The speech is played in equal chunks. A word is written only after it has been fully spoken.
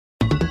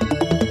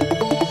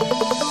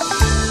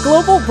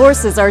Global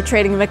bourses are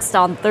trading mixed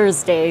on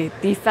Thursday.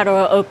 The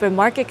Federal Open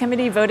Market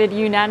Committee voted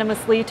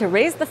unanimously to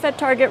raise the Fed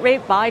target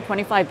rate by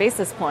 25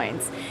 basis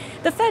points.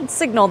 The Fed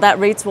signaled that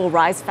rates will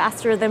rise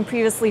faster than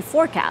previously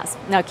forecast.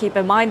 Now keep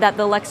in mind that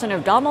the election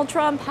of Donald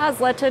Trump has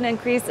led to an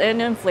increase in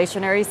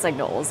inflationary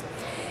signals.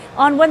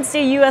 On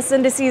Wednesday, U.S.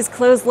 indices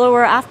closed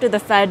lower after the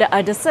Fed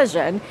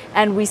decision,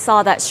 and we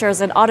saw that shares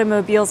in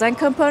automobiles and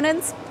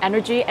components,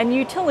 energy and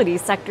utility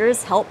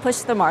sectors helped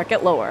push the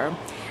market lower.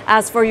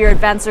 As for your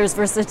advancers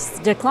versus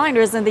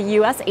decliners in the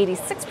U.S.,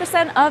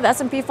 86% of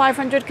S&P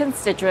 500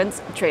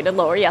 constituents traded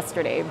lower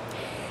yesterday.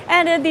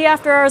 And in the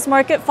after-hours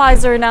market,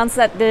 Pfizer announced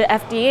that the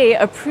FDA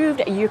approved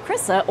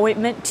Eucrisa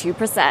ointment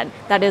 2%.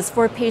 That is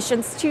for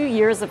patients 2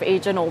 years of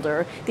age and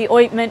older. The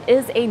ointment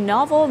is a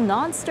novel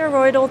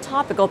non-steroidal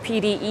topical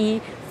PDE4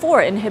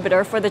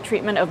 inhibitor for the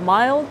treatment of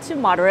mild to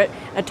moderate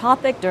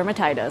atopic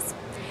dermatitis.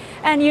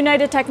 And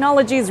United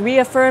Technologies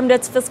reaffirmed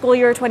its fiscal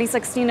year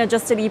 2016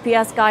 adjusted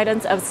EPS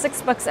guidance of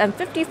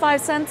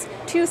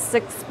 $6.55 to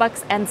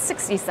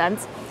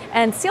 $6.60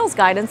 and sales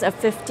guidance of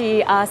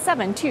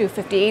 $57 to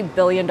 $58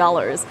 billion.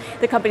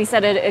 The company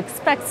said it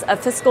expects a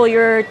fiscal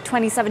year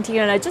 2017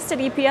 adjusted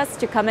EPS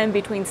to come in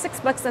between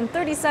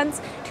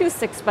 $6.30 to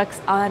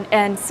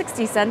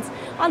 $6.60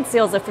 on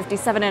sales of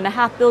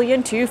 $57.5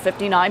 billion to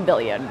 $59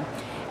 billion.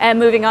 And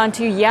moving on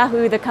to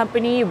Yahoo, the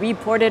company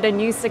reported a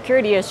new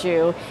security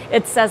issue.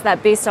 It says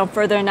that based on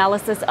further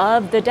analysis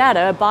of the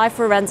data by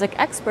forensic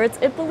experts,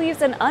 it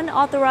believes an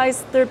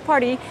unauthorized third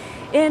party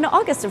in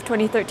August of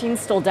 2013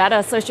 stole data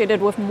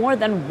associated with more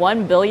than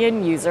 1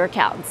 billion user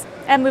accounts.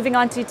 And moving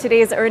on to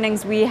today's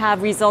earnings, we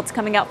have results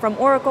coming out from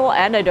Oracle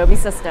and Adobe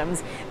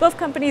Systems. Both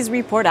companies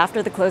report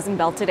after the closing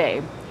bell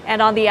today. And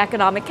on the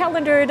economic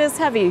calendar, it is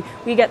heavy.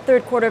 We get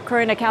third quarter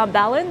current account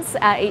balance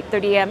at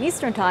 8:30 a.m.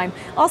 Eastern Time.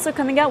 Also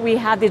coming out, we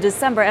have the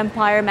December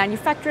Empire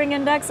Manufacturing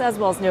Index as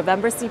well as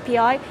November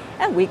CPI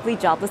and weekly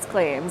jobless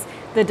claims.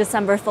 The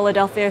December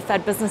Philadelphia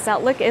Fed Business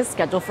Outlook is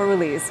scheduled for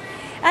release.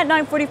 At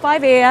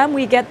 9:45 a.m.,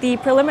 we get the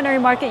preliminary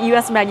market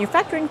U.S.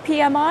 manufacturing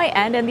PMI,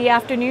 and in the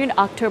afternoon,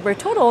 October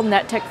total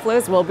net tech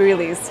flows will be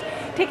released.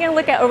 Taking a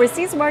look at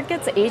overseas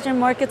markets, Asian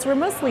markets were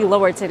mostly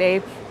lower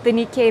today. The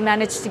Nikkei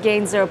managed to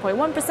gain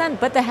 0.1%,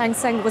 but the Hang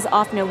Seng was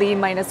off nearly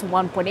minus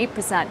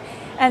 1.8%.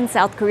 And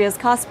South Korea's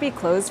Kospi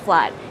closed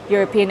flat.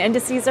 European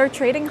indices are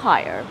trading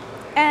higher.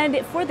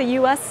 And for the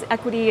U.S.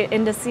 equity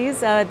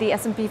indices, the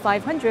S&P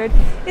 500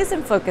 is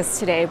in focus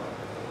today.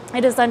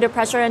 It is under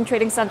pressure, and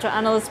trading central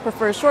analysts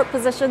prefer short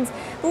positions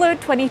below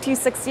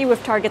 2260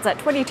 with targets at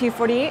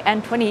 2248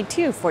 and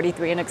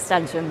 2243 in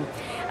extension.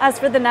 As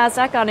for the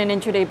Nasdaq, on an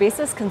intraday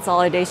basis,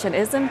 consolidation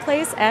is in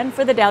place, and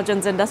for the Dow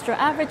Jones Industrial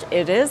Average,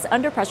 it is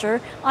under pressure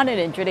on an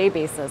intraday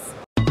basis.